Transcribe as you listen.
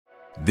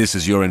This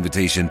is your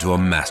invitation to a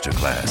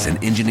masterclass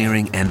in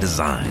engineering and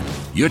design.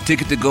 Your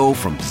ticket to go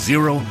from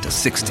 0 to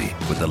 60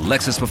 with the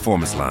Lexus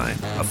Performance Line.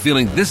 A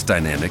feeling this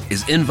dynamic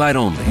is invite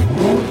only.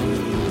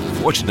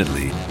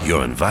 Fortunately,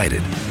 you're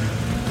invited.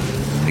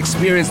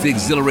 Experience the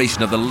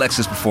exhilaration of the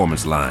Lexus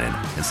Performance Line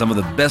and some of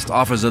the best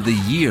offers of the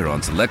year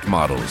on select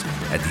models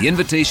at the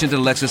Invitation to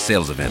Lexus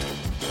sales event,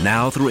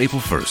 now through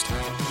April 1st.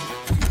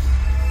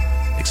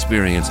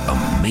 Experience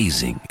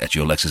amazing at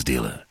your Lexus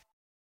dealer.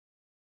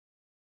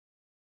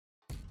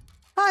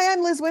 Hi,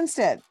 I'm Liz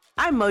Winstead.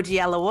 I'm Moji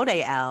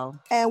Alawode L.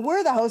 And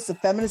we're the hosts of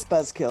Feminist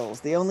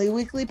Buzzkills, the only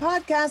weekly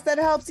podcast that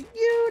helps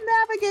you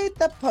navigate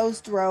the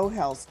post-Roe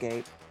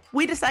hellscape.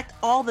 We dissect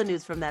all the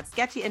news from that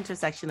sketchy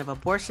intersection of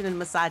abortion and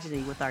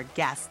misogyny with our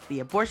guests,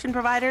 the abortion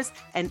providers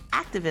and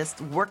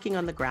activists working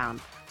on the ground.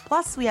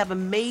 Plus, we have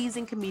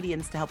amazing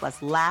comedians to help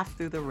us laugh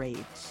through the rage.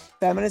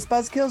 Feminist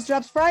Buzzkills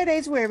drops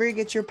Fridays wherever you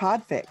get your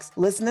pod fix.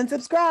 Listen and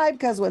subscribe,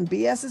 because when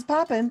BS is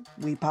poppin',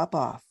 we pop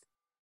off.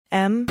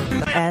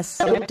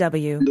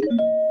 MSW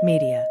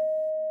Media.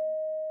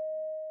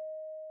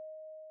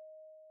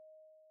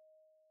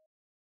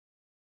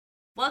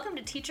 Welcome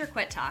to Teacher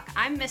Quit Talk.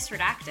 I'm Miss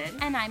Redacted.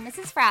 And I'm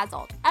Mrs.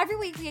 Frazzled. Every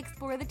week we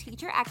explore the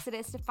teacher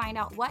exodus to find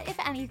out what, if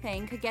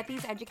anything, could get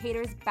these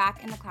educators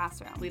back in the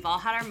classroom. We've all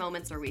had our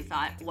moments where we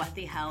thought, what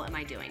the hell am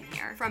I doing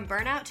here? From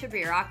burnout to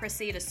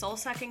bureaucracy to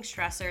soul-sucking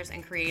stressors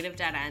and creative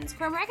dead ends.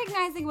 From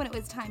recognizing when it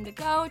was time to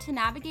go to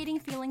navigating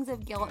feelings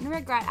of guilt and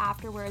regret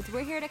afterwards,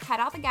 we're here to cut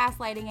out the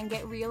gaslighting and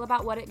get real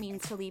about what it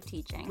means to leave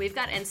teaching. We've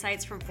got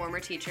insights from former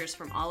teachers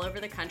from all over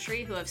the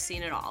country who have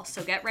seen it all.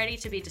 So get ready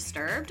to be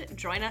disturbed.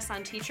 Join us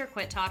on Teacher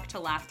Quit Talk to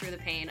laugh through the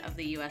pain of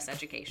the U.S.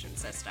 education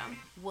system.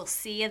 We'll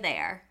see you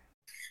there.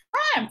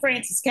 Hi, I'm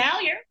Frances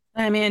Callier.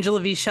 I'm Angela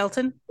V.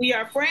 Shelton. We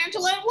are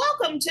Frangela, and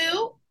welcome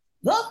to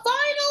The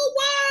Final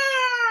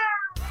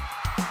Word.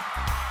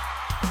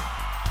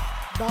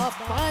 The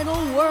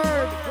Final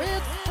Word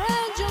with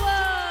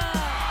Frangela.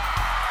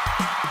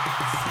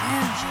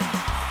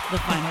 The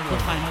final word.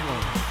 The final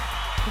word.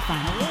 The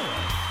final word.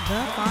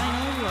 The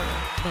final word.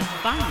 The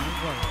final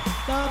word.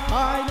 The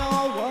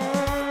Final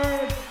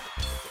Word.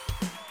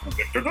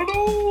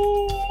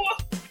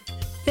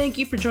 Thank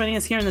you for joining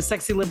us here on the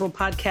Sexy Liberal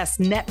Podcast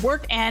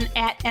Network and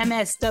at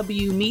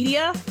MSW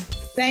Media.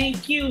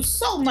 Thank you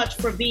so much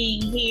for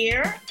being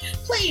here.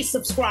 Please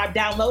subscribe,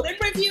 download, and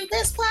review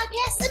this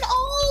podcast and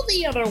all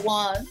the other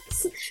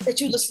ones that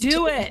you listen to.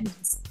 Do it.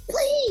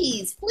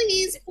 Please,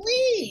 please,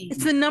 please.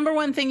 It's the number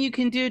one thing you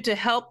can do to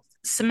help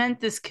cement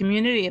this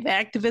community of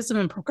activism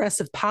and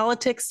progressive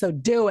politics, so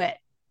do it.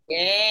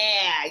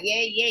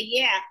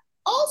 Yeah.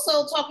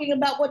 Also, talking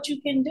about what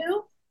you can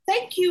do,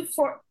 thank you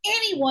for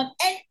anyone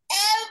and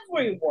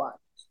everyone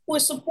who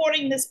is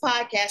supporting this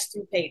podcast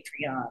through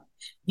Patreon.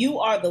 You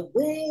are the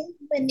wind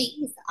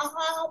beneath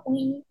our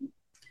wings.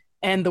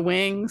 And the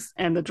wings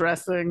and the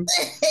dressing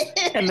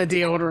and the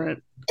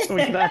deodorant. We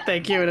cannot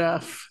thank you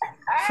enough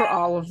for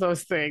all of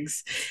those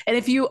things. And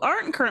if you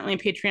aren't currently a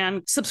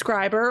Patreon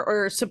subscriber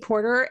or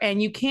supporter,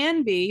 and you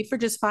can be for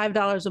just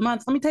 $5 a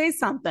month, let me tell you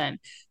something.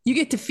 You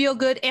get to feel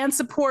good and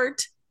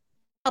support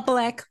a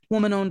Black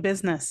woman-owned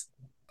business.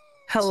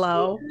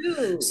 Hello.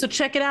 Ooh. So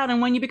check it out.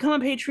 And when you become a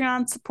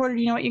Patreon supporter,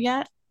 you know what you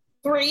get?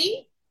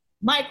 3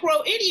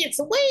 micro idiots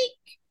a week.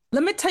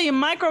 Let me tell you,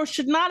 micro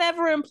should not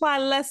ever imply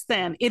less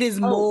than. It is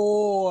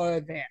more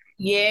than.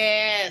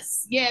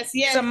 Yes.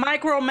 Some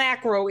micro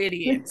macro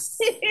idiots.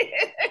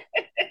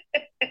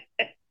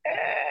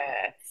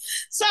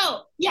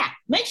 So, yeah,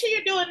 make sure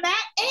you're doing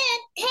that. And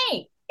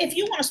hey, if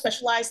you want a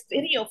specialized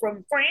video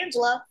from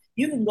Frangela,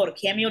 you can go to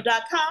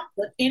cameo.com,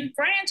 put in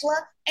Frangela,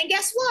 and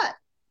guess what?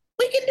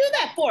 We can do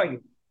that for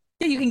you.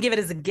 Yeah, you can give it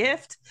as a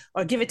gift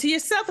or give it to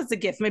yourself as a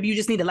gift. Maybe you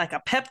just need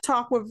a pep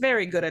talk. We're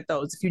very good at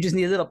those. If you just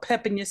need a little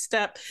pep in your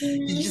step,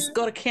 you just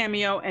go to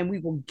Cameo and we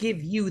will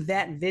give you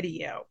that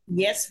video.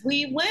 Yes,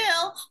 we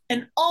will.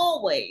 And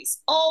always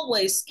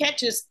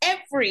catch us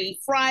every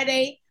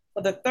Friday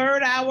for the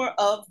 3rd hour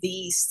of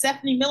the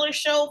Stephanie Miller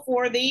Show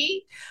for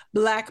the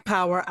Black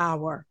Power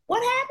Hour.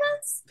 What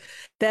happens?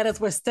 That is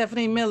where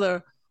Stephanie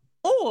Miller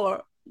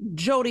or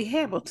Jody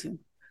Hamilton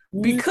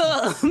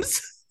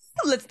becomes...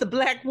 lets the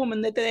Black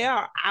woman that they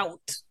are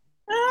out.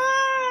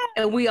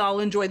 And we all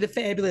enjoy the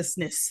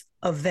fabulousness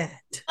of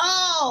that.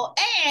 Oh,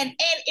 and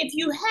if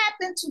you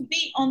happen to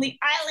be on the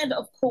island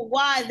of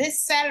Kauai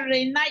this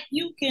Saturday night,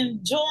 you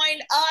can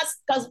join us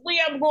because we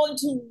are going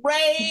to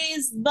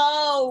raise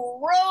the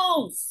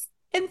roof.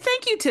 And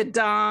thank you to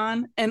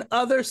Don and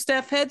other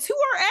Steph heads who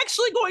are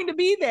actually going to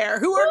be there,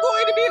 who are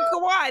going to be in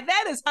Kauai.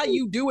 That is how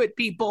you do it,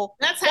 people.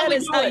 That's how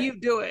you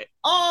do it.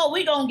 Oh,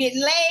 we're going to get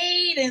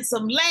laid and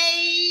some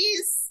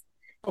lays.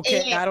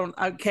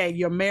 Okay,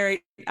 you're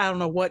married. I don't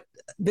know what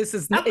this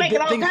is. Things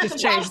just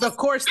changed. The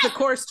course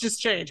just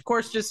changed.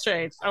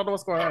 I don't know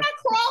what's going on. I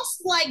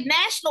crossed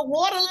national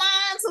water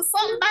lines or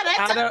something.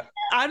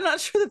 I'm not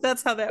sure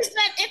that's how that. Isn't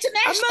that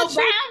international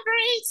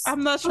boundaries?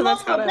 I'm not sure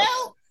that's how that.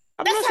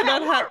 I'm not sure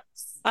that how.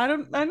 I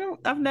don't.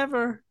 I've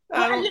never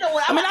You know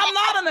what? I'm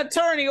not an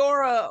attorney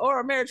or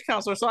a marriage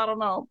counselor, so I don't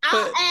know.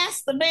 I'll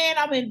ask the man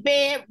I'm in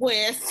bed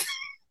with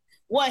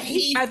what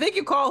he. I think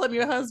you call him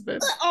your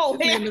husband. Oh,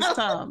 his name is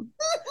Tom.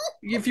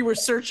 If you were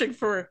searching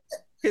for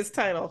his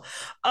title.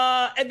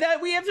 And then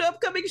we have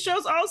upcoming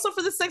shows also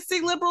for the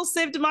Sexy Liberals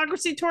Save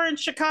Democracy Tour in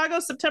Chicago,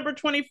 September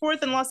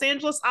 24th, and Los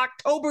Angeles,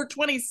 October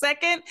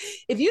 22nd.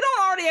 If you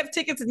don't already have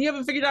tickets and you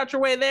haven't figured out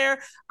your way there,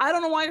 I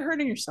don't know why you're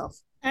hurting yourself.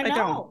 I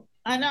know.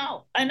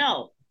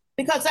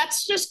 Because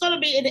that's just going to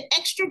be an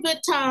extra good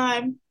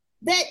time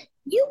that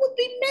you would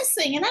be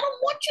missing. And I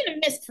don't want you to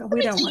miss.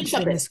 We don't want you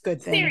to miss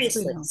good things.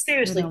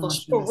 Seriously,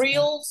 for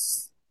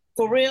reals,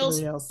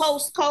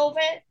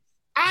 post-COVID,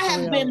 I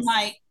have been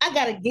like, I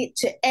got to get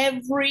to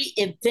every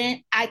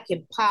event I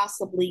can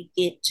possibly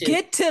get to.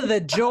 Get to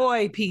the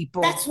joy,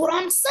 people. That's what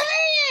I'm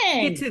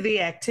saying. Get to the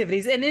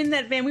activities. And in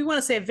that vein, we want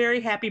to say a very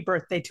happy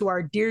birthday to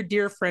our dear,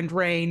 dear friend,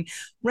 Rain.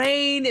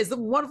 Rain is a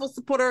wonderful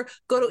supporter.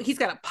 He's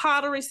got a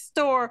pottery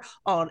store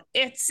on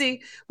Etsy.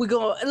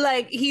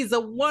 He's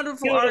a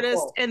wonderful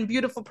artist and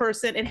beautiful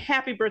person. And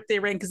happy birthday,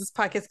 Rain, because this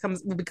podcast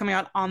will be coming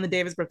out on the day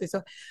of his birthday.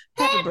 So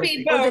happy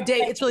birthday. Or the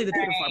day, it's really the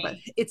day before, but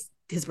it's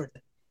his birthday.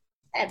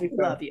 Happy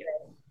birthday. Love you.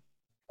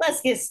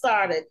 Let's get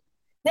started.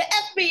 The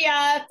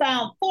FBI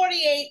found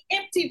 48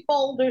 empty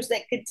folders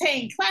that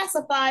contain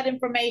classified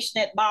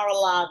information at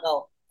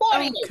Mar-a-Lago.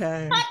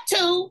 48, not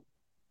 2,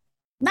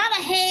 not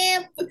a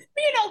hand. I'm going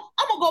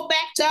to go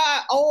back to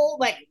our old,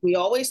 like we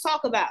always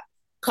talk about.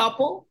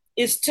 Couple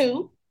is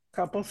 2.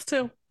 Couples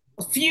 2.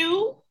 A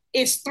few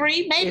is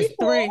 3, maybe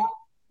 4. 3,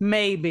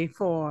 maybe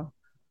 4.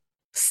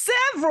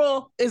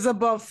 Several is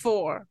above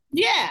 4.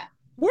 Yeah.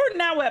 We're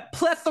now at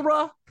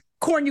plethora,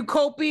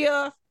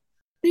 cornucopia,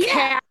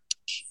 cash.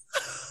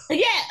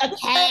 Yeah, a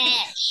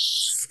cash.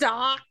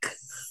 Stock.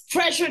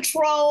 Treasure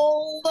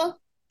trove.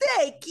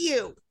 Thank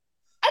you.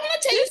 I'm going to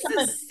tell you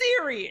something. This is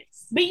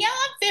serious.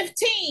 Beyond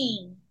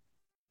 15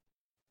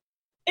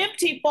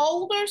 empty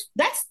folders,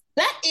 that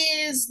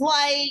is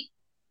like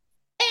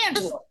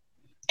Angela,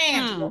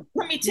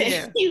 let me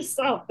tell you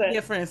something.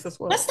 Yeah, Francis.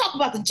 Let's talk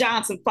about the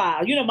Johnson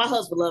file. You know, my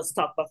husband loves to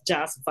talk about the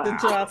Johnson file. The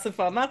Johnson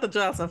file, not the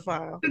Johnson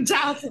file. The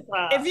Johnson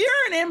file. If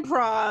you're an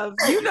improv,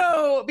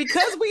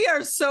 because we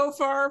are so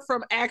far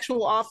from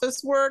actual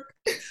office work,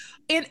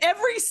 in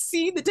every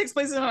scene that takes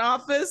place in an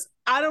office,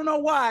 I don't know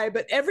why,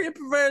 but every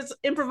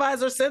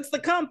improviser since the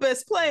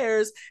Compass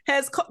Players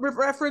has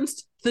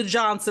referenced the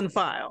Johnson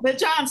file. The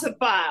Johnson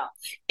file.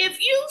 If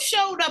you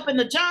showed up in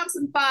the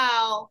Johnson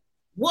file,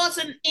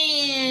 wasn't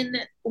in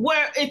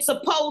where it's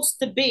supposed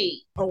to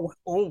be. Oh.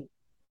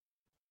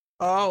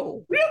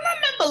 You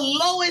remember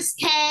Lois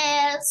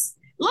Cass?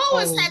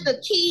 Lois had the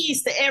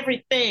keys to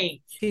everything.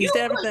 Keys to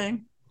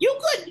everything. You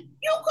couldn't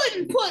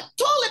put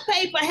toilet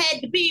paper, had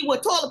to be where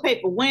toilet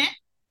paper went.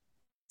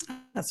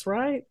 That's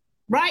right.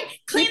 Right? It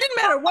didn't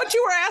matter what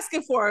you were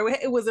asking for.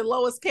 It was in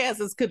Lois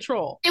Cass's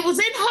control. It was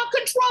in her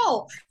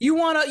control. You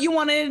want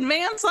to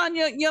advance on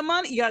your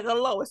money? You gotta go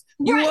to Lois.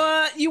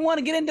 You want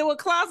to get into a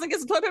closet and get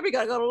some toilet paper? You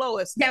gotta go to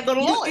Lois. You gotta go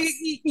to Lois.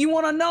 You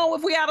want to know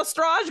if we out of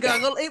straws? You gotta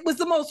go. It was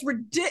the most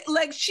ridiculous.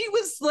 Like she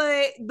was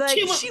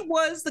she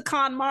was the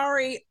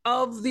KonMari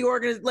of the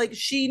organization. Like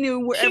she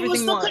knew where everything was.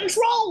 She was the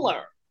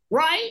controller,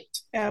 right?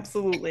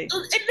 Absolutely.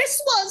 And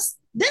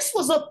this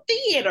was a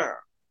theater.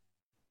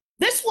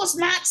 This was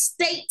not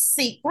state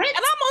secret. And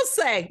I must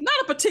say, not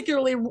a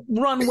particularly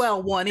run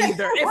well one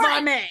either, if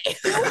I may.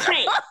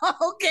 Right.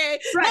 Okay.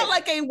 Right. Not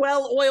like a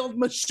well-oiled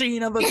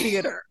machine of a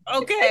theater.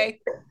 Okay.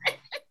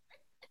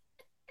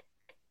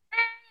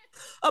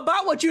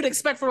 About what you'd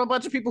expect from a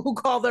bunch of people who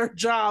call their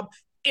job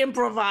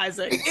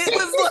improvising. It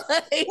was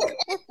like,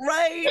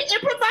 right? We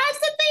improvised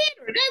the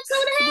theater. That's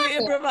what happened. We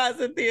improvised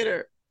the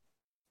theater.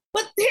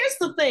 But here's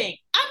the thing.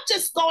 I'm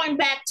just going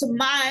back to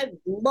my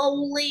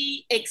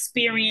lowly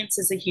experience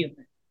as a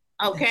human,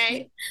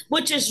 okay?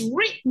 Which is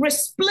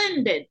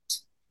resplendent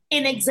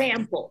in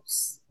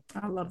examples.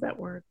 I love that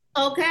word.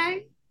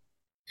 Okay?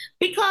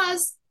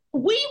 Because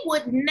we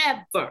couldn't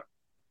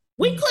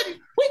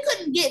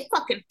get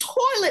fucking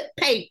toilet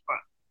paper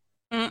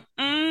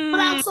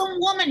without some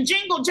woman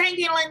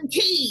jingling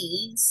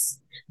keys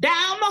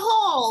down the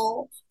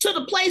hall to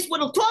the place where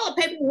the toilet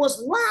paper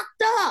was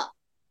locked up.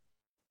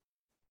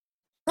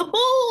 The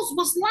booze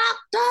was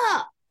locked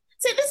up.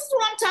 See, this is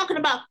what I'm talking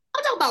about.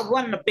 I'm talking about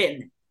running a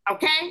business,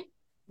 okay?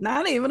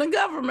 Not even a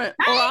government.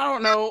 Or I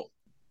don't know,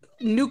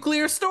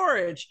 nuclear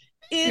storage.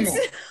 It's,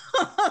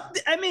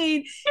 I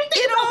mean,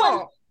 think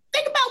about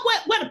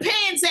where the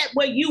pan's at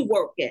where you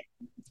work at.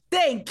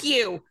 Thank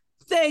you.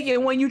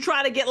 When you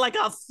try to get like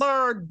a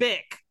third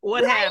BIC,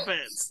 what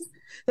happens?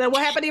 Then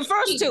what happened in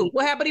first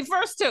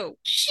two?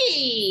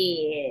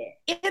 Shit.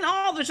 In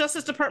all, the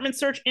Justice Department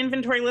search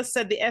inventory list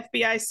said the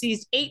FBI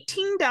seized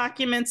 18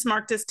 documents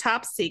marked as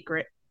top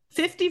secret,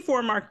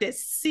 54 marked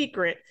as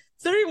secret,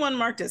 31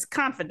 marked as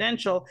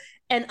confidential,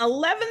 and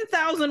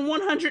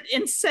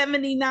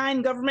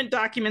 11,179 government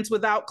documents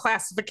without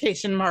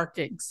classification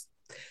markings.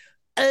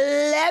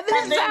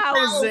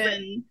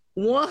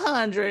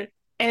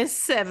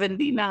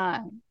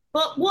 11,179.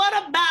 But what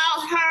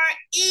about her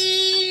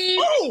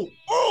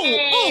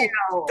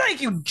Oh,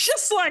 thank you.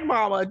 Just like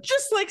Mama,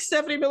 just like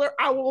Stephanie Miller,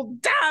 I will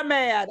die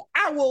mad.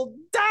 I will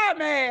die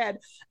mad.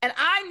 And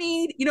I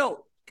need,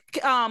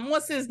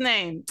 what's his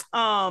name?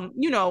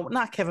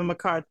 Not Kevin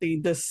McCarthy,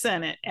 the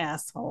Senate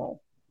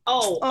asshole.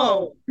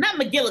 Not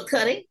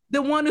McGillicuddy.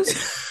 The one who's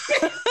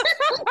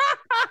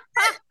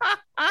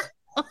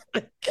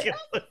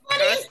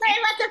Funniest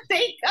name I can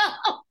think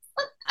of.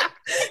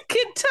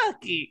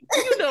 Kentucky.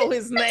 You know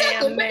his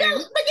name.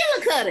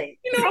 McGillicuddy.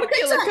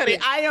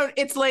 McGillicuddy. I don't.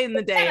 It's late in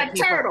the day. And a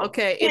turtle.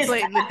 Okay, it's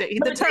late in the day.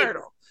 The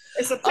turtle.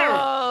 It's a turtle.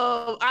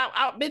 Oh,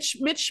 Mitch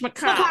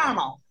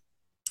McConnell.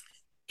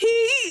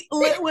 He,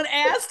 when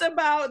asked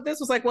about this,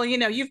 was like, well,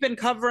 you've been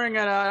covering it.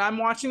 I'm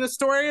watching the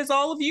story as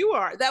all of you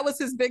are. That was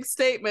his big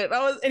statement.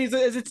 And he's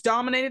it's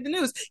dominated the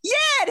news.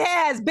 Yeah, it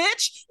has,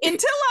 bitch.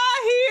 Until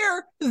I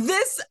hear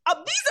this,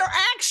 these are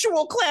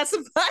actual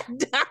classified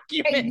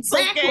documents.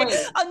 Exactly.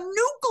 Okay?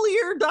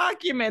 Nuclear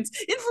documents,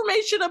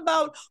 information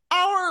about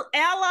our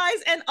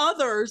allies and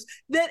others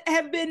that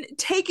have been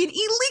taken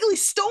illegally,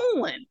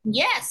 stolen.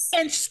 Yes.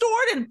 And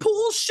stored in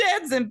pool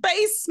sheds and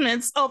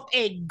basements of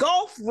a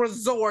golf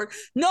resort.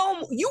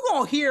 No, you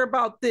won't hear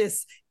about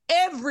this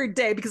every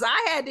day because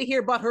I had to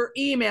hear about her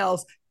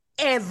emails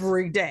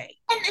every day.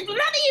 And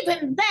not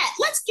even that.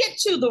 Let's get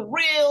to the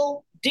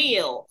real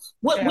deal.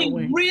 What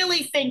we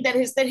really think that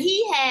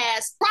he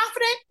has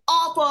profited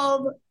off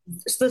of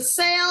the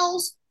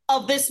sales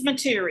of this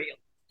material.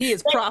 He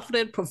has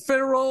profited,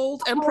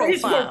 profiteroled, and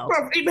profiled.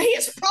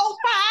 His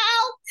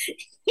profile,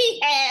 he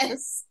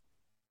has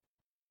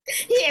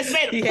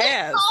made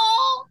a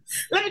call.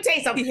 Let me tell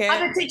you something.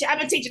 I've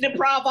been teaching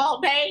improv all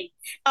day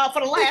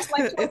for the last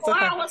 24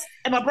 hours,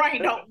 and my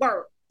brain don't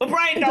work.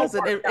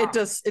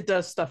 It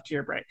does stuff to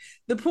your brain.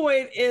 The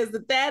point is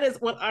that is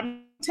what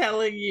I'm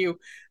telling you.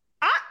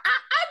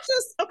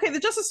 The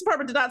Justice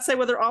Department did not say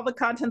whether all the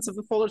contents of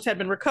the folders had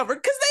been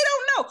recovered because they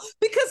don't know.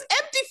 Because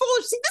empty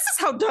folders, see, this is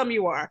how dumb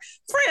you are.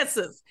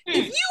 Francis,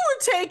 if you were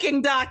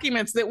taking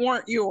documents that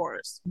weren't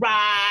yours,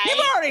 right? You've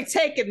already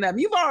taken them.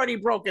 You've already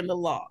broken the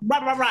law.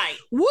 Right.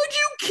 Would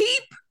you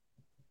keep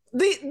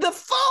the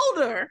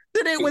folder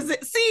that it was?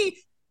 See,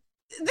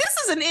 this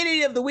is an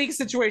idiot of the week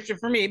situation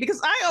for me because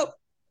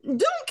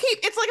don't keep.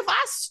 It's like if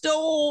I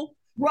stole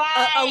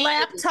a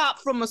laptop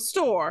from a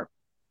store.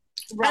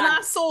 Right. And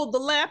I sold the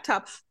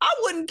laptop, I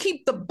wouldn't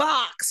keep the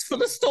box for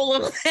the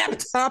stolen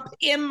laptop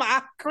in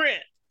my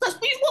crib. What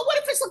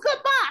if it's a good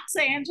box,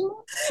 Angela?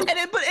 Because they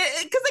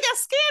got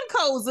scan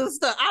codes and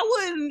stuff. I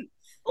wouldn't.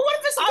 What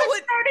if it's a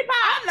good dirty box?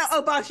 I know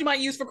a box you might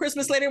use for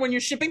Christmas later when you're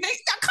shipping things.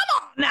 Come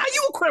on now,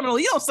 you a criminal.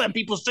 You don't send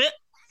people shit.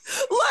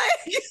 So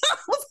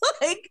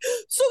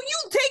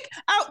you take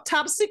out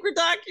top secret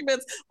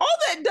documents. All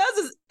that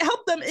does is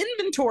help them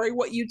inventory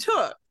what you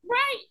took.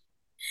 Right.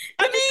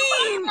 I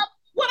mean.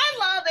 What I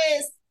love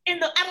is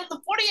out of the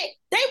 48,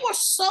 they were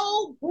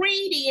so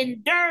greedy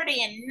and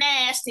dirty and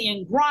nasty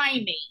and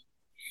grimy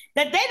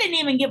that they didn't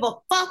even give a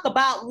fuck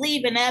about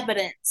leaving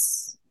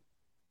evidence.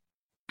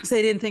 So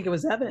they didn't think it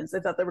was evidence. They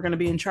thought they were going to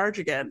be in charge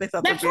again. They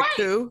thought there'd be a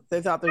coup. They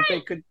thought that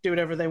they could do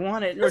whatever they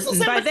wanted.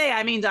 By they,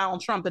 I mean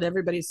Donald Trump and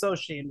everybody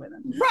associated with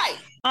him.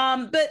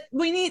 Right. But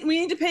we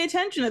need to pay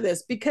attention to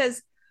this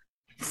because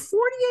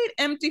 48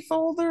 empty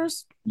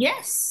folders.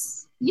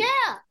 Yes. Yeah.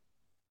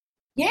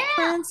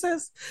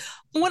 Francis,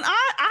 when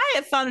I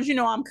have found,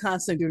 I'm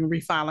constantly doing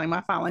refiling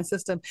my filing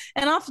system,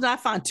 and often I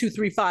find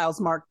 2-3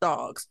 files marked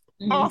dogs.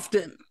 Mm-hmm.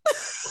 Often,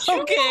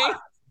 okay,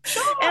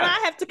 sure. And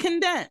I have to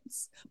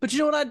condense. But you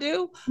know what I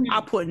do? Mm-hmm. I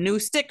put new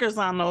stickers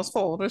on those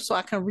folders so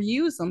I can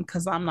reuse them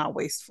because I'm not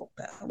wasteful.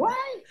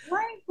 Right.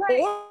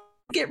 Or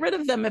get rid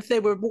of them if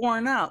they were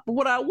worn out. But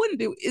what I wouldn't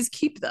do is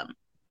keep them.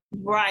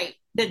 Right.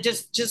 They're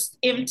just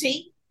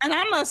empty. And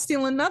I'm not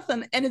stealing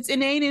nothing. And it's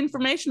innate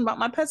information about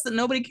my pets that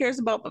nobody cares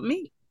about but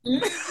me.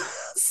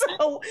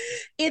 So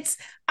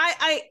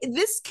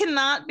this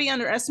cannot be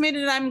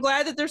underestimated. And I'm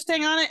glad that they're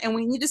staying on it. And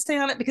we need to stay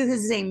on it because this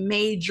is a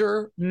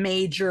major,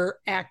 major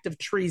act of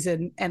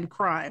treason and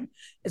crime.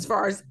 As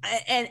far as,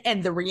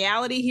 and the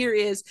reality here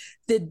is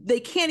that they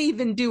can't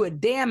even do a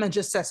damage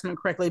assessment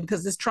correctly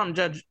because this Trump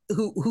judge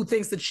who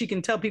thinks that she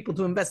can tell people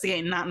to investigate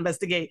and not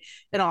investigate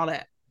and all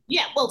that.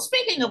 Yeah, well,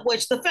 speaking of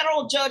which, the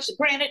federal judge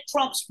granted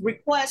Trump's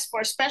request for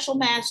a special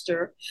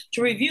master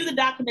to review the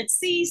documents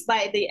seized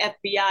by the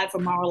FBI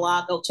from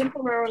Mar-a-Lago,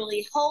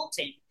 temporarily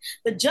halting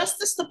the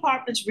Justice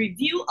Department's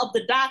review of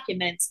the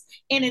documents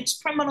in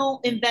its criminal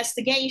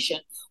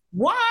investigation.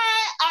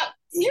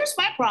 Here's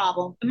my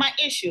problem, my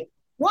issue.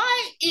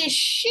 Why is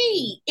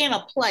she in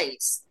a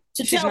place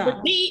to tell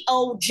the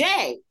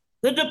DOJ,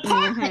 the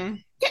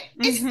department,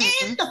 it's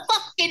in the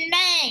fucking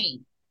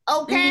name,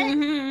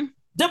 okay?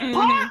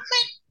 Department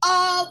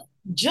of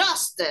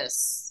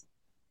Justice,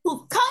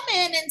 who come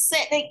in and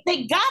said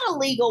they got a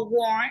legal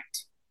warrant.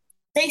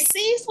 They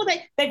seized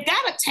they've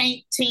got a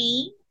tank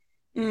team.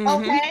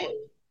 Okay.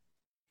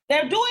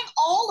 They're doing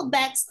all of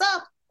that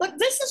stuff, but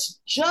this is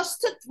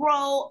just to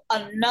throw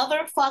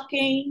another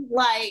fucking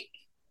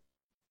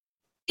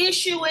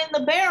issue in the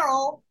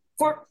barrel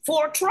for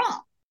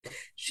Trump.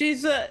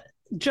 She's a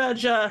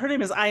judge. Her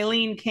name is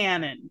Eileen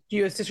Cannon,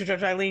 U.S. District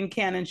Judge Eileen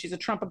Cannon. She's a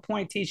Trump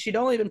appointee. She'd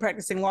only been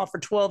practicing law for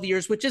 12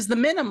 years, which is the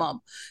minimum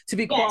to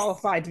be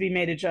qualified to be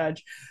made a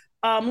judge.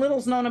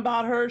 Little's known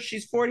about her.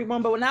 She's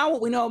 41, but now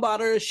what we know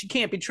about her is she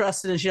can't be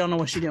trusted and she don't know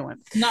what she's doing.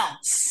 No.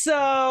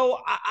 So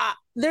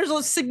there's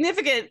a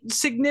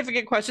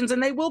significant questions,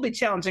 and they will be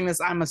challenging this,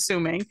 I'm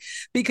assuming,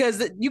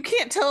 because you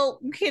can't tell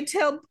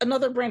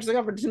another branch of the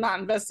government to not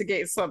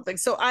investigate something.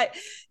 So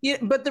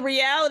but the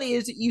reality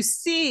is, you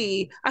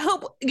see,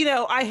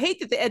 I hate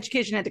that the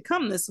education had to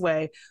come this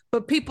way,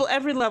 but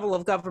every level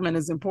of government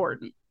is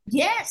important.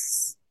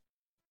 Yes.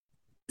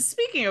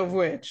 Speaking of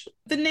which,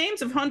 the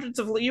names of hundreds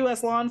of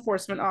U.S. law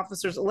enforcement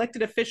officers,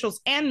 elected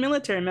officials, and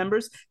military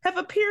members have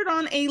appeared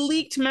on a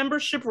leaked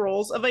membership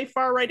rolls of a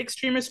far-right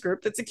extremist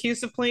group that's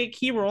accused of playing a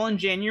key role in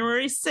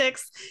January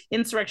 6th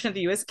insurrection at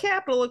the U.S.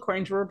 Capitol,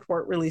 according to a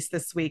report released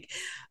this week.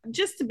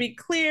 Just to be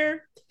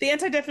clear, the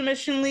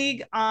Anti-Defamation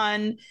League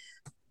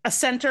a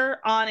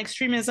Center on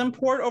Extremism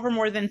poured over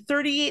more than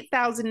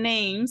 38,000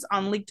 names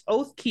on leaked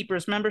Oath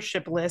Keepers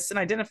membership lists and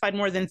identified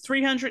more than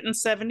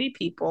 370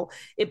 people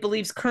it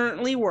believes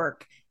currently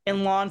work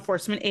in law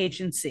enforcement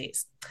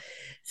agencies.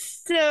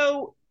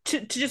 So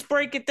to just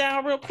break it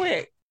down real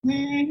quick, for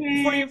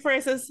you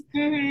phrases,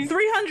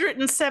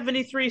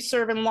 373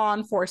 serve in law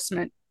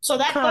enforcement. So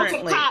that goes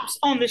for cops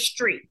on the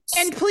streets.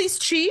 And police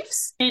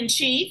chiefs. And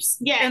chiefs,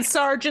 yes. And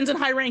sergeants and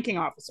high-ranking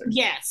officers.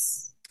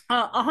 Yes.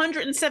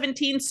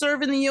 117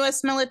 serve in the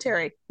U.S.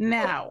 military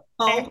now,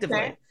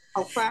 actively.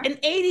 Okay. And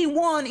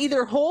 81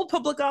 either hold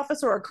public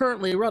office or are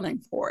currently running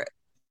for it.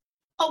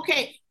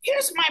 Okay,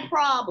 here's my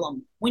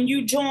problem. When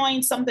you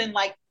join something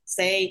like,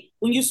 say,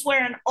 when you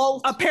swear an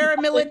oath. A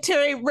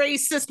paramilitary,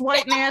 racist,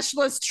 white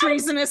nationalist,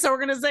 treasonous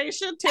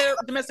organization,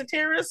 domestic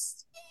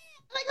terrorists.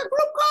 Like a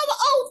group called the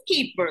Oath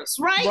Keepers,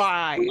 right?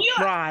 Right, when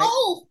your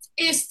oath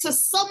is to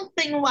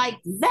something like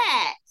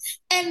that,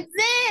 and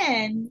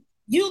then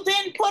you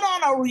then put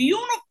on a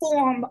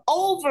uniform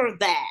over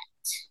that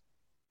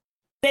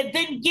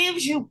then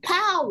gives you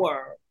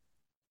power.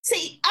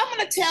 See, I'm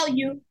going to tell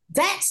you,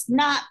 that's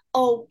not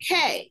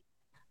okay.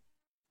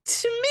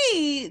 To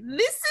me,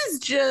 this is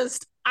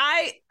just,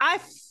 I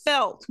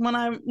felt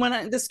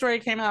when this story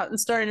came out and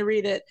starting to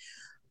read it,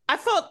 I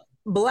felt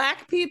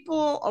Black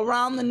people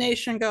around the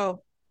nation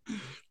go,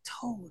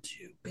 told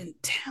you, been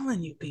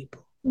telling you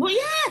people. Well,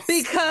 yes.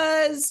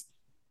 Because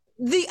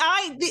the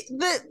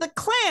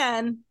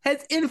Klan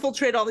has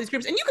infiltrated all these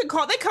groups, and you can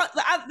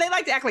they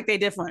like to act like they're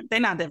different. They're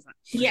not different.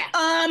 Yeah.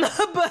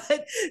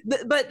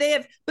 But they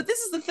have. But this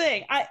is the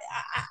thing.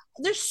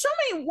 There's so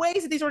many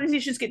ways that these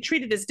organizations get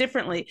treated as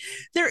differently.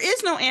 There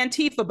is no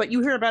Antifa, but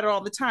you hear about it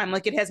all the time.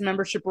 Like it has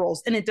membership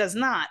roles, and it does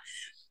not.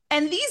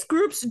 And these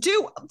groups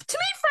do. To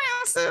me,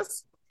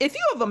 Francis, if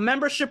you have a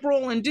membership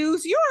role in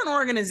dues, you're an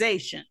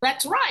organization.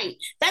 That's right.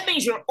 That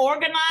means you're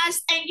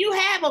organized and you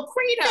have a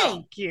credo.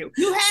 Thank you.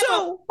 You have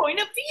a point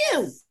of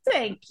view.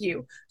 Thank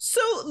you. So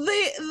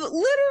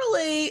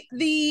literally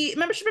the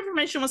membership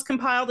information was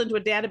compiled into a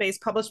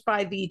database published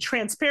by the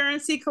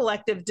Transparency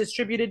Collective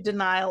Distributed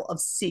Denial of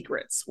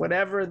Secrets,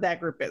 whatever that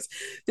group is.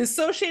 The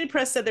Associated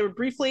Press said they were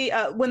briefly,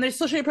 when the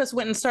Associated Press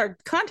went and started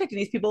contacting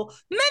these people,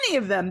 many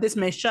of them, this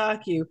may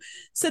shock you,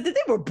 said that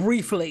they were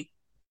briefly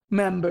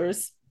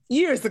members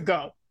years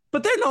ago,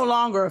 but they're no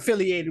longer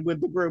affiliated with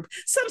the group.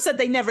 Some said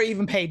they never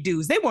even paid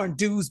dues. They weren't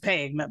dues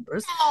paying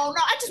members. Oh, no,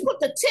 I just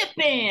put the tip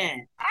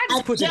in. I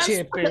just put the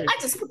tip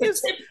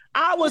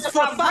I was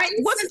for five.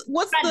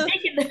 What's the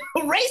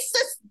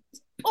racist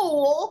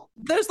pool?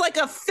 There's like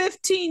a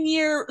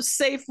 15-year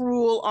safe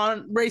rule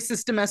on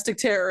racist domestic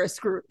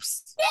terrorist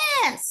groups.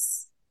 Yes.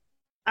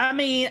 I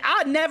mean,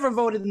 I never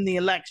voted in the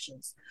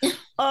elections.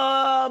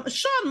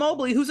 Sean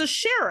Mobley, who's a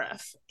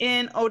sheriff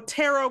in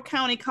Otero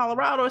County,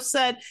 Colorado,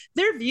 said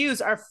their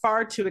views are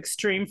far too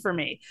extreme for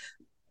me.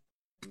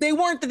 They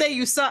weren't the day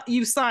you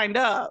signed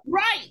up.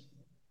 Right.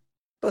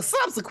 But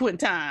subsequent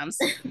times.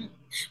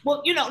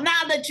 Well,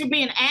 now that you're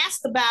being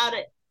asked about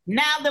it,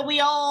 now that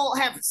we all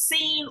have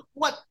seen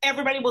what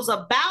everybody was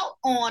about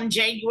on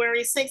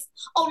January 6th,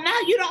 now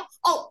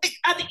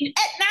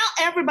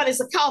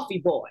everybody's a coffee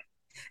boy.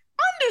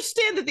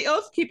 Understand that the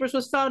Oath Keepers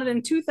was founded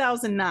in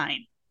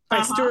 2009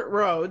 by Stuart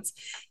Rhodes.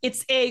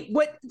 It's I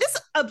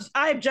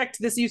object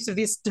to this use of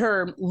this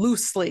term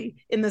loosely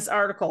in this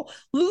article.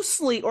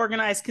 Loosely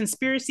organized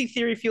conspiracy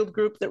theory fueled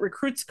group that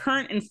recruits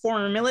current and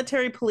former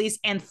military, police,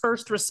 and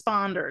first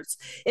responders.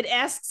 It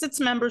asks its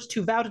members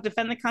to vow to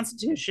defend the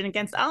Constitution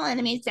against all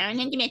enemies, foreign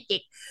and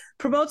domestic.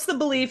 Promotes the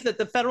belief that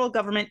the federal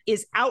government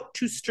is out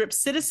to strip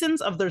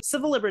citizens of their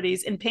civil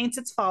liberties and paints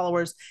its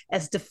followers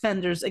as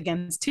defenders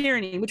against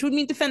tyranny, which would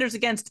mean defenders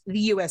against the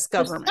U.S.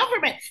 government.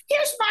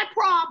 Here's my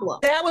problem.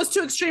 That was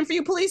too extreme for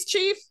you, police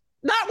chief?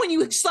 Not when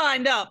you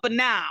signed up, but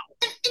now.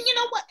 And you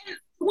know what?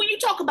 When you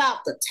talk about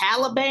the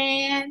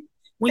Taliban,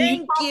 when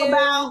you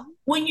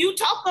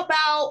talk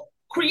about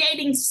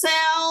creating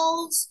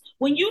cells,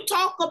 when you use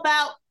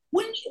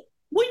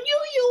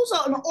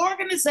an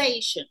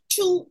organization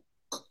to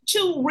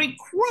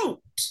recruit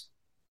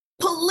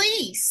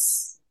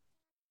police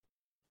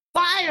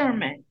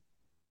firemen,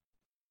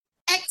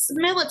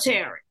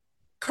 ex-military,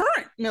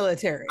 current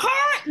military,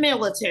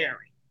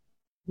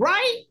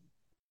 right?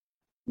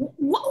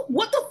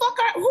 What the fuck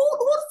who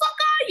the fuck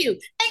are you?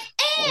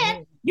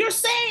 And you're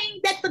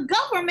saying that the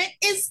government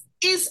is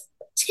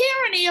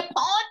tyranny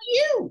upon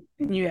you.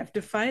 And you have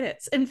to fight it.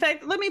 In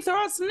fact, let me throw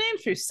out some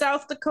names for you.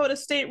 South Dakota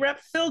State Rep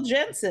Phil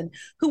Jensen,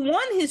 who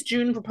won his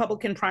June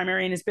Republican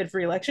primary in his bid for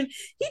election,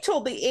 he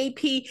told the AP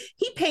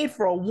he paid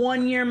for a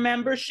 1-year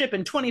membership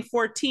in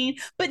 2014,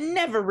 but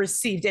never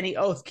received any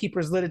Oath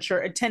Keepers literature,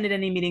 attended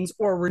any meetings,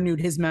 or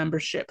renewed his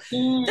membership.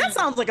 That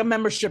sounds like a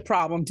membership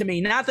problem to me.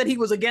 Not that he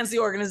was against the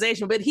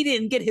organization, but he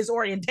didn't get his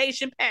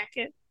orientation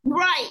packet.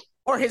 Right.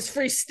 Or his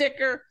free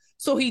sticker.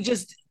 So he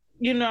just,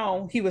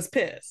 he was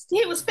pissed.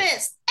 He was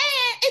pissed.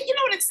 And you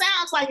know what it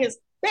sounds like is,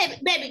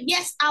 baby,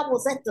 yes, I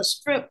was at the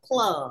strip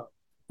club,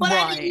 but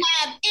I didn't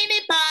have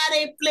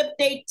anybody flip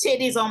their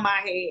titties on my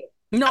head.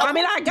 No, I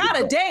mean, I got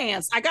a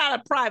dance. I got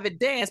a private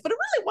dance, but it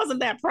really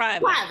wasn't that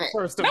private.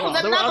 First of all, there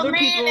was another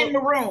man in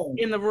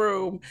the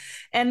room.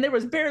 And there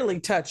was barely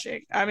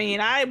touching. I mean,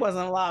 I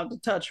wasn't allowed to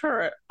touch her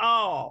at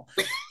all.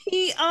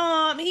 He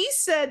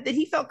said that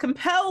he felt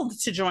compelled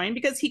to join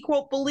because he,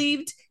 quote,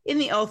 believed in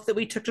the oath that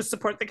we took to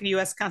support the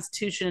U.S.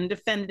 Constitution and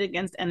defend it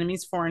against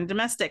enemies, foreign and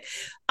domestic.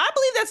 I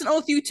believe that's an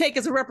oath you take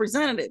as a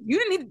representative.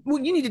 You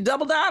need to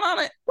double down on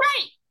it.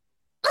 Right.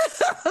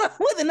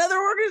 With another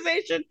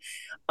organization.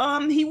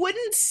 He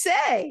wouldn't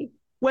say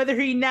whether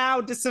he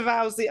now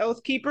disavows the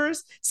Oath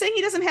Keepers, saying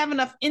he doesn't have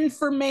enough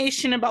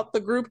information about the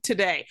group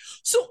today.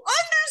 So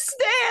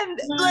understand,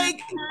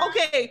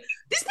 okay,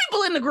 these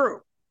people in the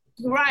group.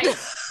 Right.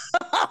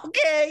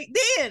 Okay,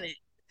 they in it.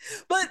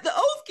 But the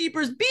Oath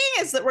Keepers, being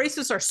as that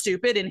racists are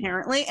stupid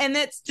inherently, and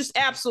that's just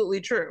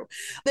absolutely true,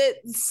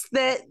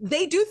 that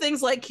they do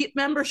things like keep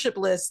membership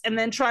lists and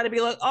then try to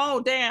be like,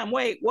 oh, damn,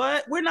 wait,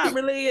 what? We're not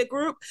really a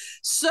group.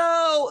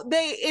 So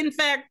they, in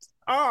fact,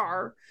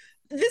 are.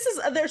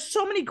 There's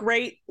so many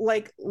great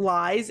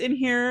lies in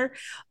here.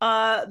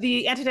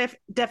 The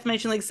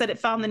Anti-Defamation League said it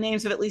found the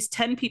names of at least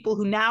 10 people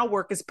who now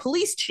work as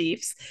police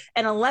chiefs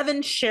and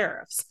 11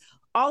 sheriffs.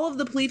 All of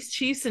the police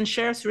chiefs and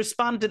sheriffs who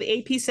responded to the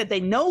AP said they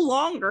no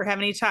longer have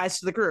any ties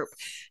to the group.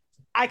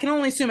 I can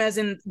only assume as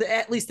in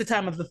at least the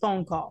time of the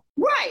phone call.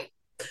 Right.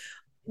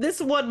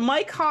 This is what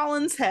Mike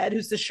Hollinshead,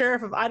 who's the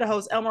sheriff of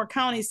Idaho's Elmore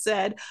County,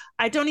 said.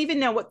 I don't even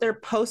know what they're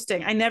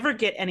posting. I never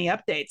get any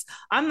updates.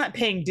 I'm not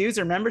paying dues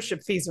or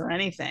membership fees or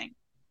anything.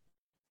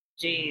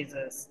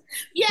 Jesus.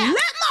 Yeah. Let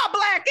my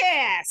black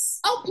ass.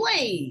 Oh,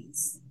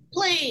 please.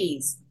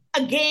 Please.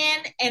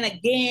 Again and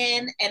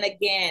again and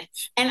again.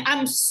 And I'm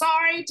not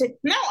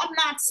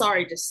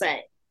sorry to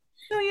say.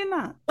 No, you're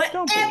not. But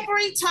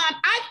every time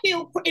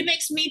it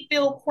makes me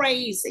feel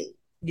crazy.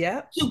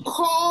 Yeah. To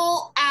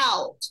call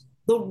out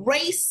the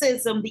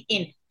racism, the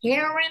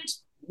inherent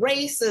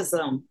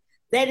racism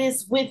that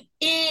is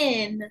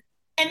within,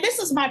 and this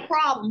is my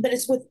problem, that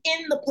is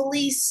within the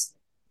police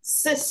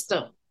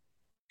system.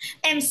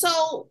 And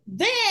so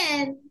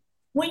then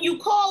when you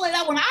call it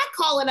out, when I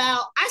call it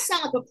out, I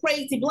sound like a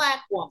crazy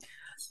black woman.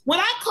 When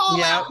I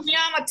call out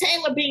Breonna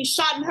Taylor being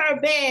shot in her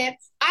bed,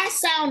 I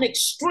sound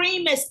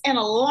extremist and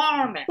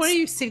alarmist. What are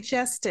you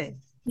suggesting?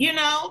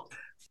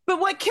 But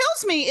what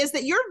kills me is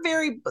that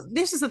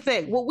this is the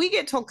thing. What we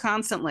get told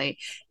constantly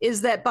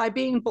is that by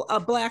being a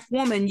black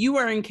woman, you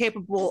are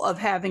incapable of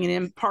having an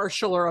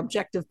impartial or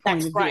objective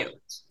point of view.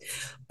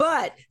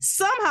 But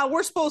somehow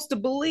we're supposed to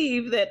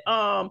believe that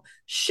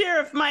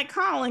Sheriff Mike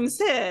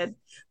Hollinshead,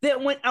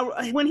 that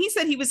when he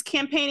said he was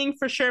campaigning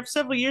for sheriff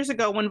several years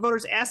ago, when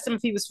voters asked him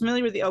if he was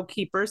familiar with the Oath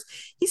Keepers,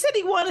 he said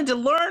he wanted to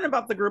learn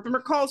about the group and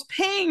recalls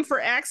paying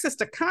for access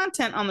to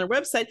content on their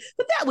website,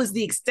 but that was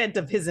the extent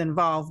of his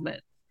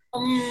involvement.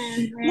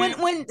 Mm-hmm. When he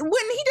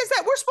does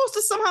that, we're supposed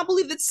to somehow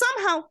believe that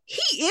somehow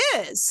he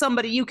is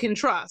somebody you can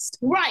trust,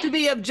 right? To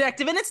be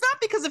objective, and it's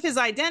not because of his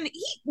identity.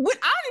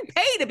 I didn't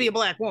pay to be a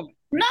black woman.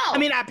 No, I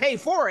mean I pay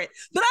for it,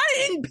 but I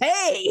didn't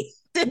pay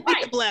to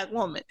be a black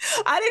woman.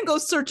 I didn't go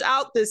search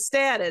out this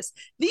status.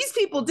 These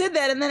people did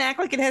that and then act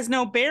like it has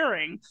no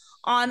bearing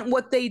on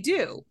what they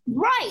do.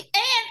 Right,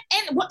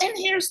 and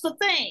here's the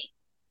thing: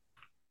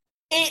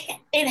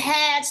 it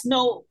has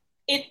no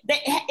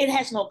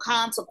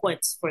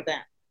consequence for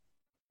them.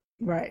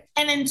 Right.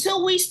 And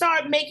until we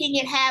start making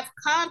it have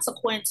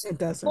consequence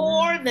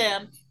for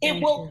them, it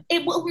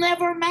will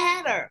never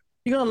matter.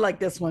 You're going to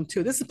like this one,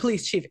 too. This is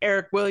Police Chief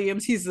Eric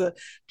Williams. He's the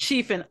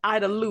chief in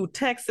Idalou,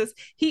 Texas.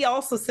 He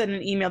also said in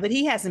an email that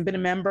he hasn't been a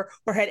member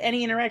or had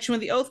any interaction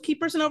with the Oath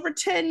Keepers in over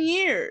 10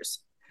 years.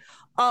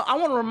 I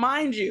want to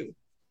remind you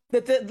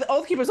that the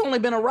Oath Keepers only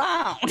been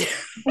around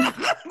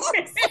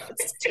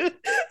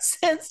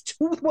since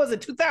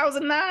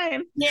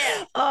 2009?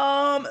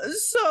 Yeah.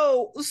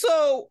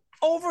 So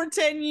over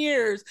 10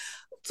 years.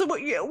 So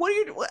what you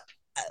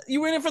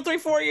were in it for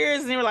 3-4 years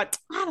and you were like,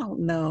 I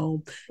don't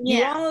know. Yeah.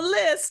 You're on a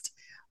list.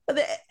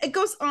 It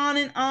goes on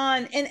and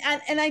on.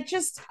 And I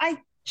just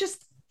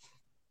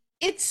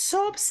it's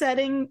so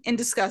upsetting and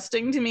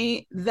disgusting to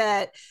me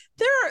that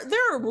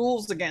there are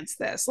rules against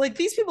this. Like,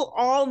 these people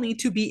all need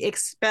to be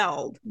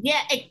expelled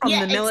from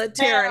the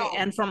military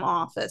and from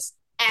office.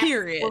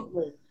 Period.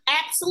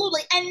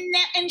 Absolutely.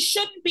 And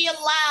shouldn't be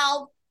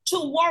allowed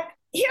to work.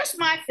 Here's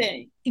my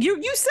thing. You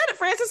said it,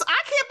 Frances.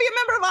 I can't be a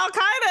member of Al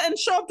Qaeda and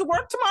show up to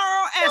work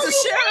tomorrow as a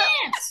sheriff.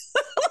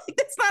 Like,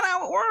 that's not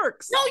how it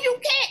works. No, you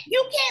can't.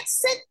 You can't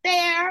sit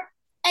there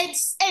and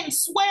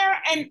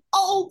swear an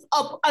oath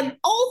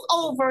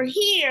over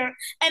here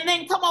and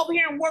then come over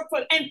here and work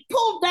for and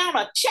pull down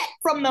a check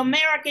from the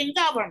American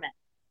government.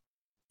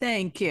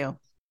 Thank you.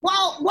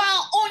 While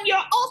on your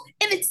oath,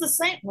 and it's the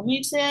same. Let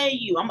me tell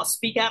you, I'm gonna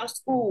speak out of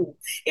school.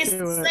 It's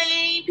the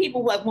same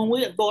people like when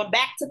we're going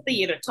back to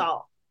theater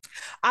talk.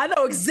 I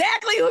know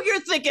exactly who you're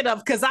thinking of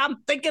because I'm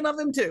thinking of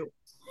him too.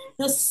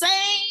 The same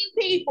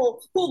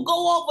people who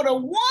go over to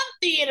one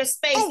theater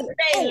space that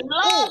they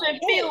love and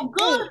feel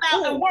good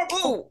about and work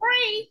for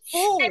free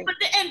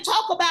and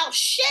talk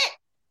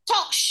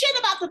shit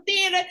about the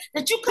theater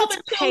that you come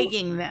into.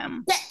 Paying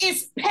them. That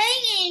is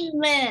paying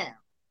them.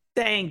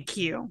 Thank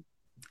you.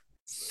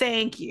 Then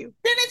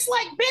it's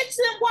like, bitch,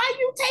 then why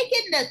you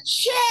taking the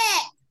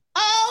check?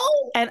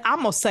 Oh. And I'm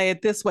going to say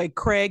it this way,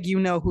 Craig, you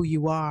know who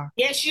you are.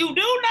 Yes, you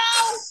do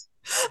know.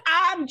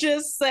 I'm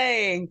just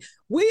saying,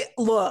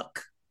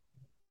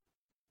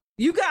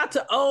 you got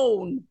to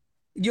own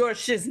your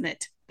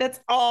shiznit. That's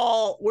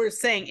all we're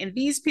saying. And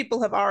these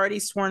people have already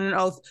sworn an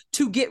oath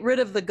to get rid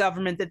of the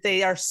government that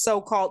they are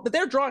that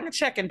they're drawing a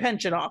check and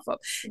pension off of.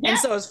 Yep. And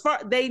so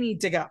they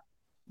need to go.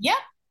 Yep.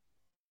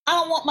 I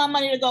don't want my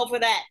money to go for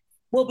that.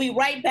 We'll be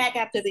right back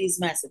after these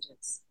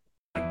messages.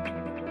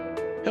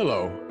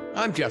 Hello,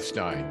 I'm Jeff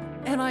Stein.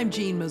 And I'm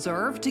Jean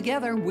Meserve.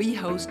 Together, we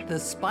host the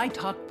Spy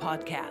Talk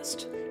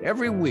podcast.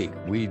 Every week,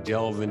 we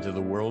delve into the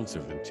worlds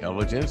of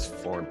intelligence,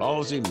 foreign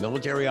policy,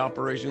 military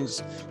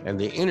operations, and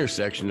the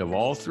intersection of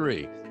all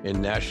three in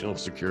national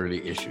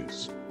security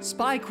issues.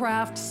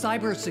 Spycraft,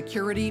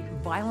 cybersecurity,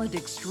 violent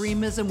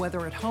extremism,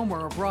 whether at home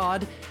or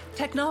abroad,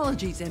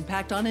 technology's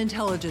impact on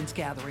intelligence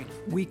gathering.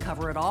 We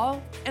cover it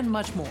all and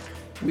much more.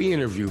 We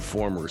interview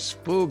former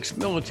spooks,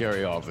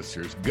 military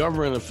officers,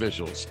 government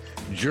officials,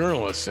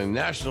 journalists, and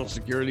national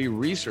security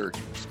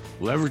researchers,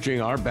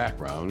 leveraging our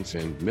backgrounds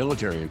in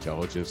military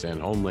intelligence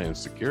and homeland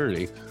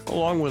security,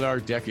 along with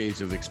our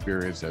decades of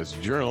experience as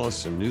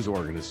journalists and news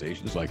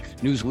organizations like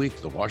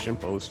Newsweek, The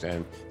Washington Post,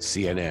 and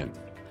CNN.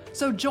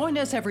 So join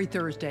us every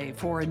Thursday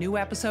for a new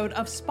episode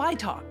of Spy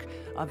Talk,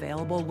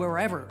 available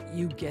wherever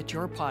you get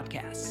your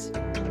podcasts.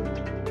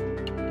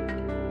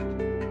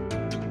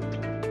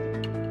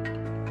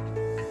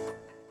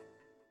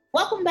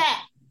 Welcome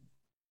back.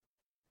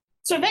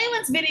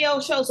 Surveillance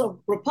video shows a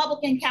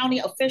Republican county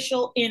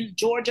official in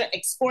Georgia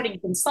escorting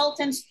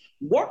consultants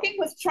working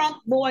with Trump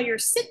lawyer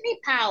Sidney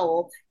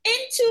Powell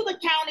into the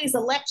county's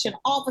election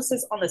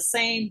offices on the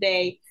same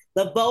day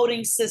the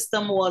voting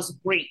system was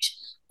breached.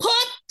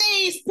 Put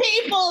these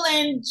people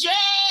in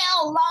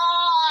jail,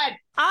 Lord.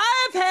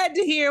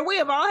 We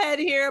have all had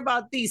to hear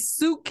about these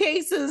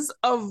suitcases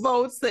of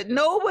votes that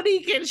nobody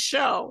can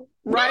show,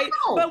 right?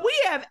 No. But we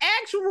have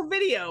actual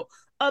video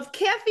of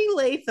Kathy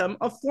Latham,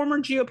 a former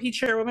GOP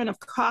chairwoman of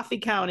Coffee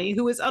County,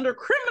 who is under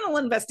criminal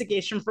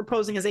investigation for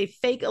posing as a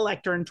fake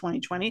elector in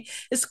 2020,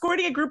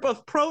 escorting a group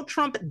of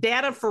pro-Trump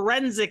data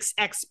forensics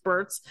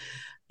experts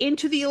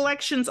into the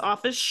elections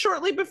office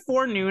shortly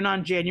before noon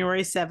on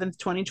January 7th,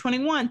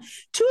 2021.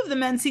 Two of the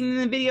men seen in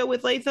the video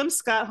with Latham,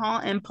 Scott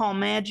Hall and Paul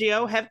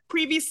Maggio, have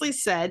previously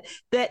said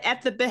that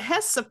at the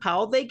behest of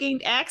Powell, they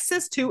gained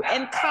access to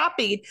and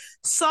copied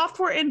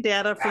software and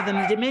data for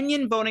the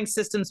Dominion voting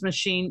systems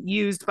machine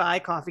used by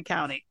Coffee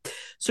County.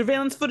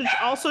 Surveillance footage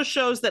also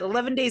shows that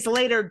 11 days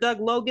later, Doug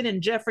Logan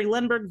and Jeffrey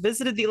Lindbergh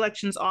visited the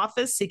elections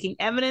office seeking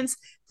evidence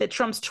that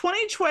Trump's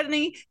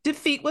 2020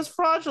 defeat was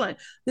fraudulent.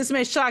 This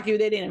may shock you,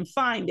 they didn't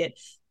find it.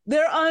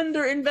 They're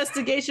under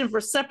investigation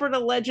for separate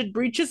alleged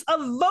breaches of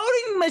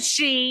voting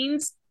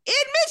machines in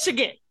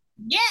Michigan.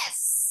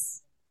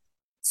 Yes.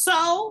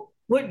 So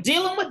we're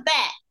dealing with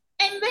that.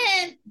 And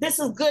then this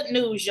is good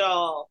news,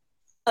 y'all.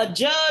 A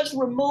judge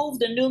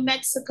removed a New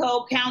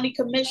Mexico County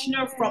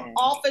commissioner from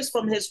office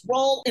from his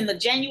role in the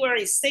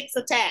January 6th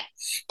attack.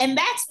 And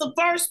that's the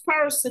first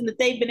person that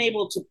they've been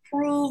able to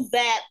prove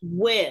that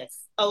with.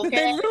 Okay. But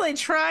they really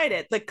tried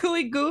it. The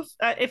Couey Goof,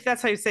 if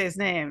that's how you say his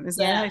name, is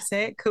that how you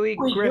say it? Couey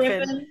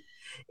Griffin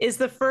is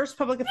the first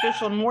public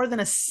official in more than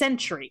a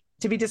century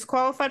to be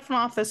disqualified from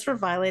office for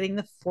violating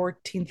the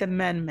 14th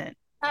Amendment.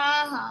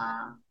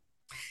 Uh-huh.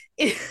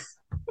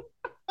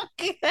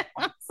 That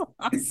was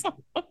awesome.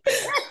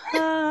 We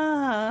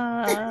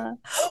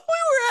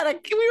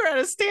were at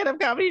a stand-up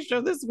comedy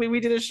show this week. We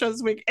did a show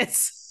this week.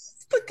 It's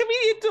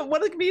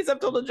one of the comedians have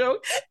told a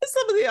joke, and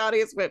some of the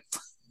audience went,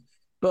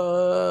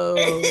 "Boo!"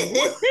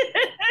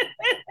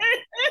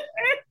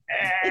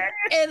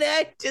 And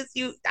I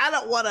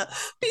don't want to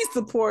be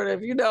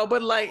supportive,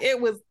 but like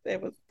it was.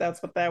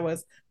 That's what that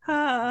was.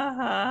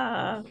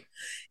 And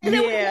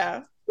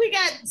yeah. We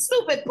got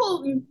stupid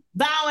Putin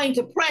vowing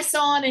to press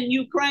on in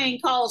Ukraine,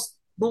 calls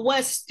But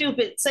what's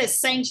stupid says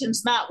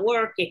sanctions not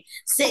working.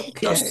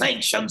 The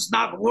sanctions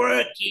not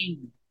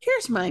working.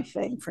 Here's my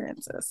thing,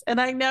 Frances, and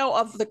I know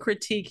of the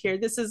critique here.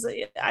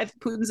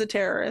 Putin's a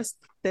terrorist.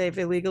 They've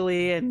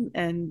illegally and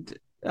in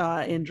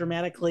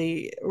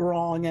dramatically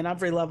wrong and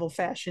every level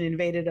fashion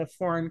invaded a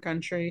foreign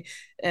country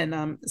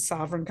and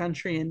sovereign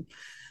country, and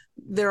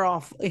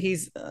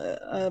he's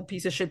a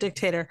piece of shit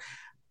dictator.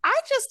 I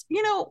just,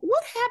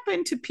 what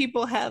happened to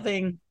people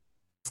having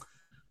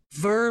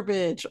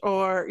verbiage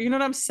or, you know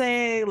what I'm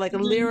saying, like a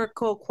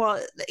lyrical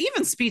quality,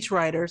 even speech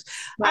writers.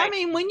 Right. I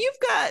mean, when you've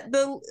got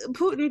the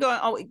Putin going,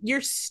 oh, you're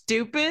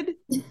stupid.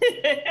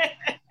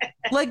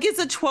 Like it's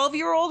a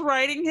 12-year-old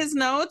writing his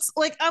notes.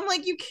 Like, I'm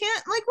like, you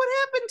can't, like, what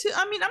happened to,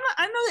 I mean,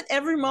 I know that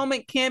every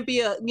moment can't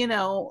be a,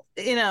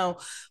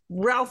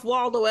 Ralph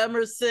Waldo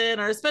Emerson,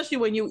 or especially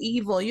when you're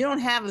evil, you don't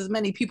have as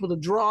many people to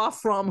draw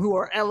from who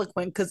are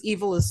eloquent because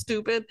evil is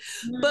stupid.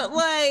 But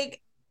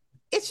like,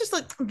 it's just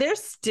like, they're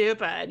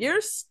stupid.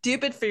 You're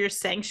stupid for your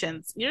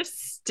sanctions. You're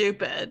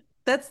stupid.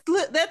 That's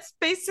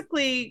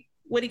basically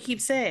what he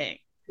keeps saying.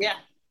 Yeah.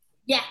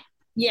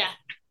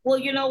 Well,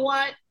 you know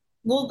what?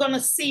 We're going to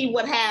see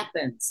what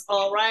happens.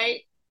 All right.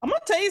 I'm going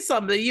to tell you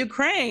something.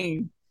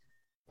 Ukraine.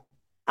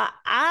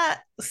 I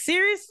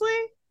seriously,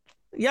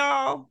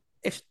 y'all,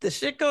 if the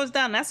shit goes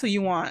down, that's who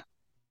you want.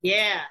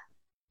 Yeah.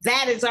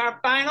 That is our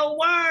final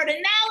word.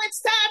 And now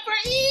it's time for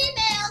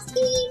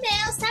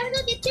emails. Time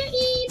to get your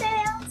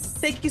emails.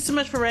 Thank you so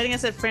much for writing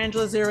us at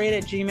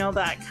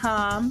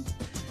frangela08@gmail.com.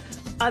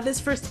 This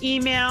first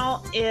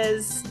email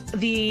is,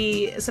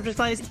 the subject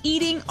line is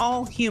eating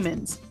all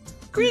humans.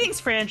 Greetings,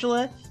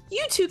 Frangela.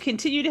 You two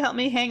continue to help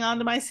me hang on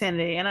to my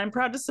sanity, and I'm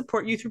proud to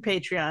support you through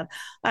Patreon.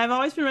 I've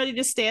always been ready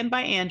to stand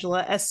by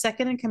Angela as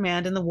second in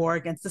command in the war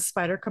against the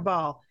Spider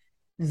Cabal.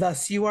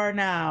 Thus you are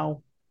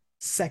now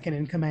second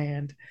in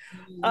command.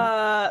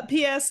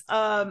 P.S.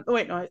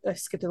 Wait, no, I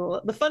skipped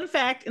the fun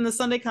fact in the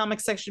Sunday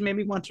Comics section made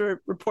me want to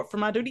report for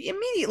my duty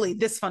immediately.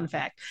 This fun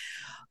fact.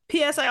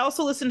 P.S. I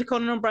also listened to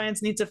Conan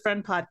O'Brien's Needs a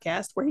Friend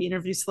podcast, where he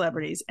interviews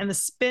celebrities, and the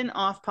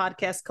spin-off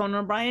podcast Conan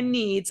O'Brien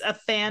Needs a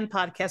Fan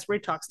podcast, where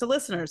he talks to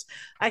listeners.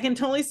 I can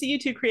totally see you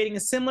two creating a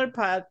similar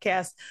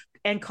podcast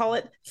and call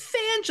it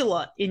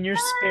Fangela in your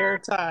spare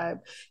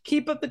time.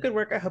 Keep up the good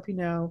work. I hope you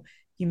know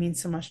you mean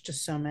so much to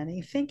so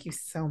many. Thank you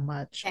so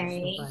much.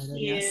 Thank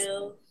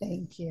you.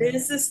 Thank you.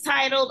 This is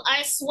titled,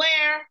 I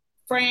Swear,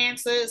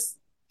 Frances.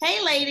 Hey,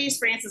 ladies,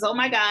 Frances. Oh,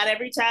 my God.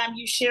 Every time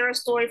you share a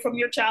story from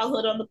your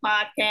childhood on the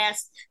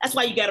podcast, that's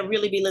why you got to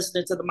really be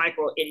listening to the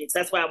Micro Idiots.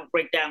 That's why I would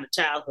break down the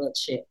childhood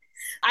shit.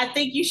 I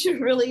think you should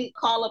really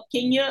call up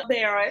Kenya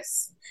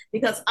Barris,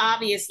 because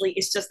obviously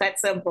it's just that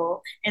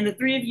simple. And the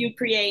three of you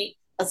create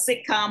a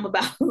sitcom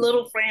about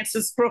little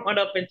Frances growing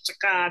up in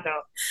Chicago.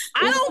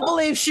 I don't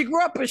believe she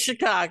grew up in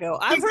Chicago.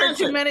 I've heard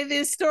too many of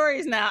these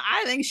stories now.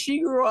 I think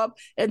she grew up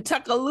in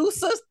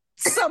Tuscaloosa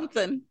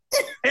something.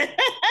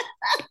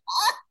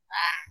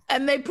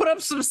 And they put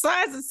up some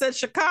signs that said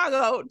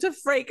Chicago to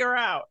freak her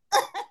out.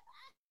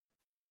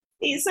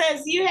 He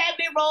says, you have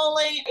me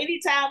rolling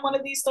anytime one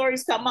of these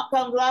stories comes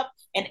up,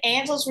 and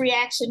Angela's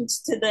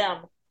reactions to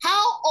them.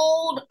 How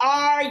old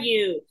are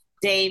you?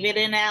 David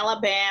in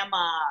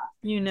Alabama.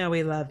 You know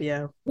we love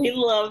you. We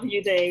love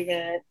you,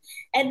 David.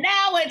 And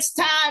now it's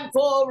time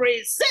for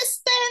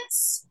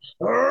Resistance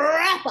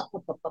Wrap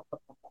Up.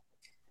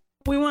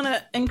 We want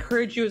to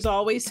encourage you, as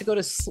always, to go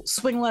to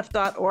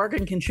swingleft.org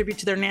and contribute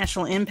to their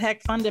National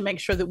Impact Fund to make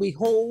sure that we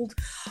hold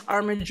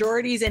our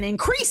majorities and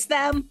increase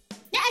them.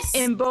 Yes.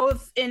 In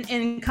both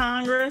in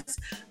Congress.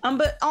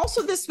 But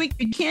also this week,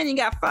 you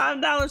got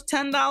 $5,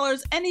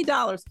 $10, any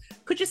dollars.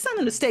 Could you send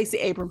them to Stacey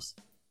Abrams?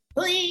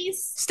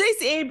 Please.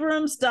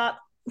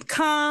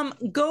 StaceyAbrams.com.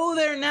 Go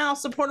there now,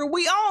 support her.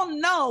 We all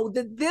know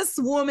that this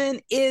woman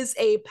is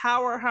a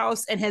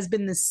powerhouse and has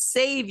been the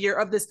savior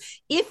of this.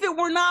 If it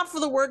were not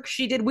for the work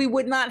she did, we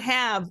would not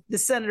have the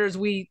senators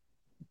we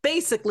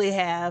basically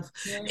have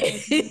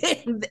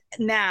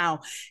now.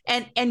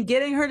 And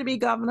getting her to be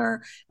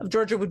governor of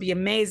Georgia would be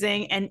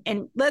amazing.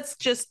 And let's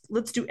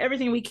do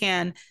everything we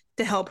can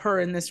to help her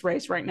in this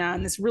race right now,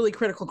 in this really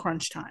critical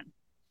crunch time.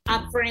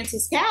 I'm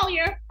Frances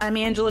Callier. I'm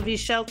Angela V.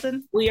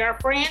 Shelton. We are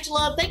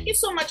Frangela. Thank you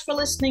so much for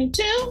listening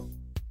to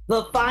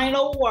The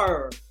Final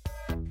Word.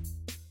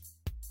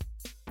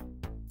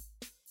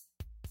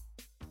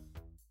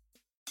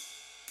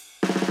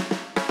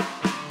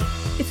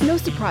 It's no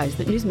surprise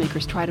that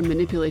newsmakers try to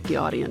manipulate the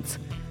audience.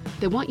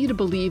 They want you to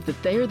believe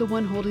that they are the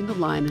one holding the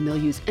line, and they'll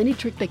use any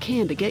trick they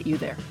can to get you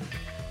there.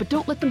 But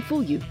don't let them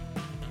fool you.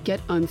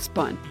 Get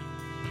unspun.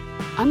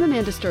 I'm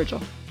Amanda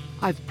Sturgill.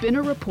 I've been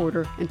a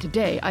reporter, and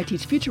today I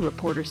teach future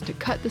reporters to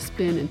cut the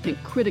spin and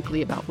think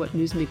critically about what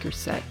newsmakers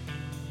say.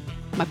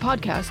 My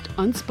podcast,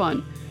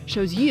 Unspun,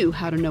 shows you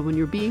how to know when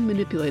you're being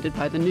manipulated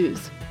by the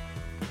news.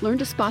 Learn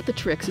to spot the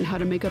tricks and how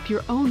to make up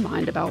your own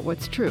mind about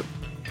what's true.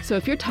 So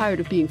if you're tired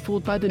of being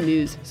fooled by the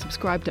news,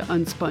 subscribe to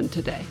Unspun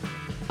today.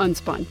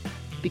 Unspun,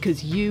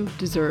 because you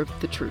deserve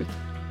the truth.